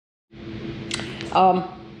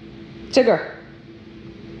Tigger,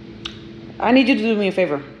 I need you to do me a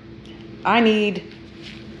favor. I need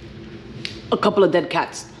a couple of dead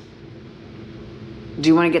cats. Do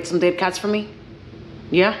you want to get some dead cats for me?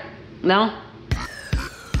 Yeah? No?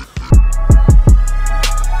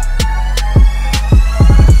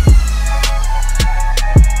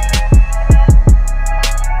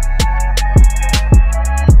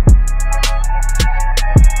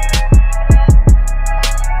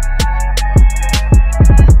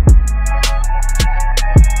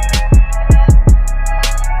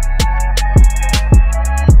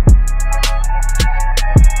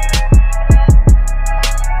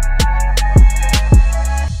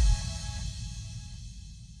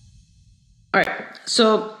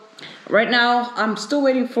 So right now, I'm still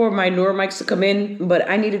waiting for my Newer mics to come in, but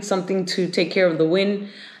I needed something to take care of the wind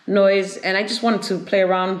noise, and I just wanted to play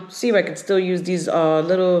around, see if I could still use these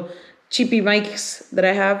little cheapy mics that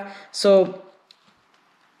I have. So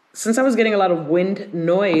since I was getting a lot of wind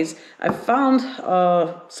noise, I found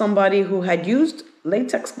somebody who had used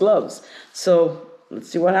latex gloves. So let's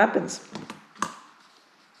see what happens.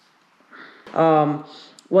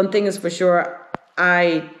 One thing is for sure,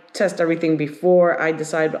 I test everything before I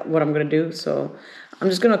decide what I'm gonna do. So I'm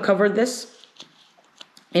just gonna cover this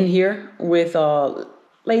in here with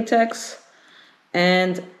latex,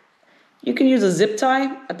 and you can use a zip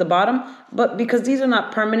tie at the bottom, but because these are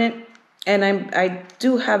not permanent and I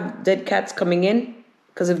do have dead cats coming in,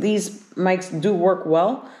 because if these mics do work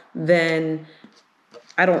well, then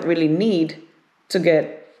I don't really need to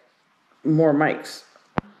get more mics.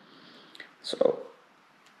 So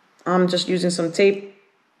I'm just using some tape,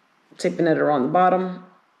 taping it around the bottom.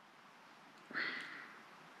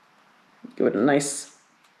 Give it a nice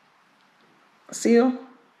seal.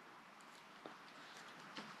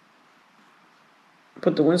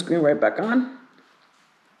 Put the windscreen right back on.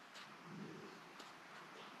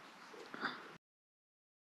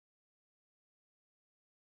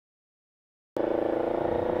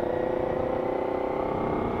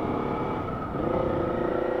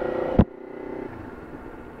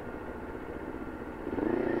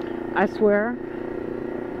 I swear,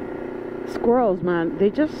 squirrels, man,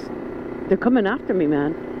 they're coming after me,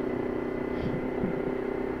 man.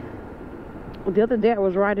 The other day I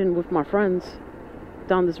was riding with my friends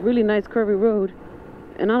down this really nice curvy road,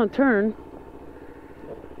 and on a turn,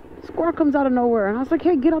 squirrel comes out of nowhere, and I was like,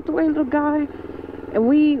 hey, get out the way, little guy. And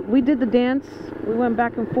we did the dance. We went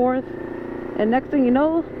back and forth, and next thing you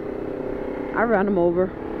know, I ran him over.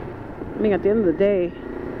 I mean, at the end of the day,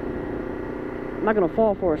 I'm not gonna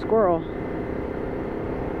fall for a squirrel.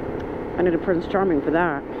 I need a Prince Charming for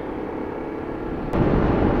that.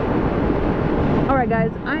 Alright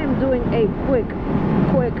guys, I am doing a quick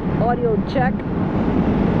audio check.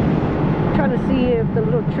 Trying to see if the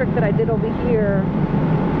little trick that I did over here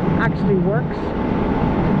actually works.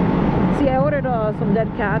 See, I ordered some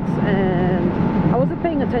dead cats and I wasn't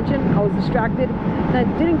paying attention. I was distracted and I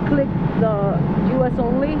didn't click the US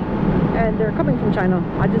only, and they're coming from China.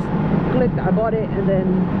 I just clicked, I bought it, and then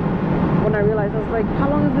when I realized, I was like, how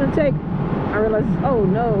long is it gonna take? I realized, oh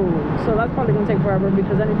no, so that's probably gonna take forever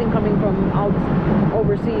because anything coming from out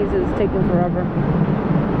overseas is taking forever.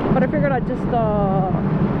 But I figured I'd just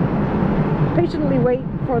patiently wait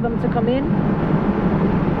for them to come in,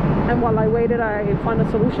 and while I waited, I found a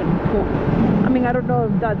solution. I mean, I don't know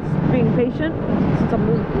if that's being patient since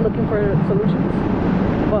I'm looking for solutions,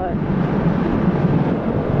 but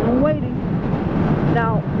I'm waiting.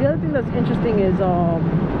 Now, the other thing that's interesting is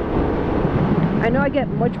I know I get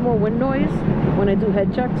much more wind noise when I do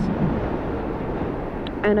head checks.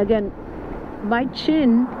 And again, my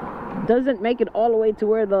chin doesn't make it all the way to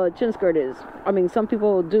where the chin skirt is. I mean, some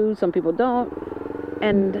people do, some people don't.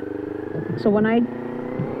 And so when I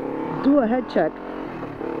do a head check,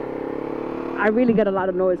 I really get a lot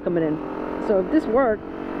of noise coming in. So if this worked,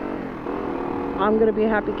 I'm gonna be a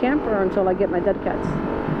happy camper until I get my dead cats.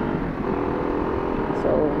 So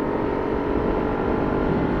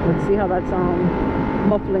let's see how that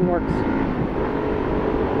muffling works.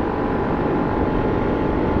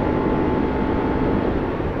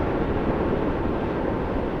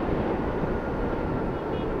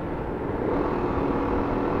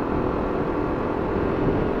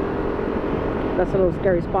 That's a little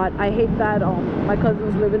scary spot. I hate that my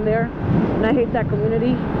cousins live in there, and I hate that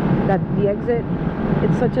community, that the exit,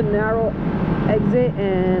 it's such a narrow exit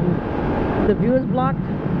and the view is blocked.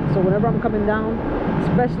 So whenever I'm coming down,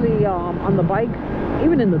 especially on the bike,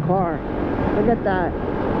 even in the car, forget that,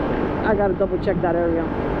 I gotta double check that area.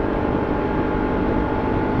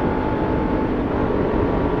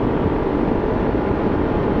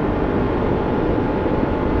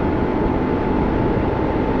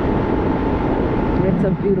 It's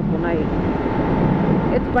a beautiful night.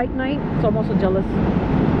 It's bike night, so I'm also jealous.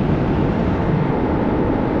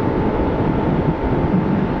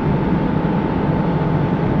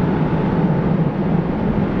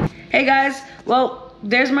 Hey guys, well,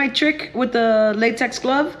 there's my trick with the latex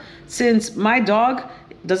glove. Since my dog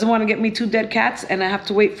doesn't want to get me 2 dead cats and I have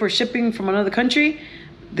to wait for shipping from another country,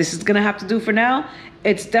 this is gonna have to do for now.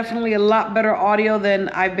 It's definitely a lot better audio than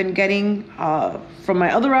I've been getting from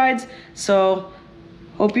my other rides. So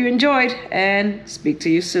hope you enjoyed and speak to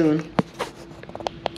you soon.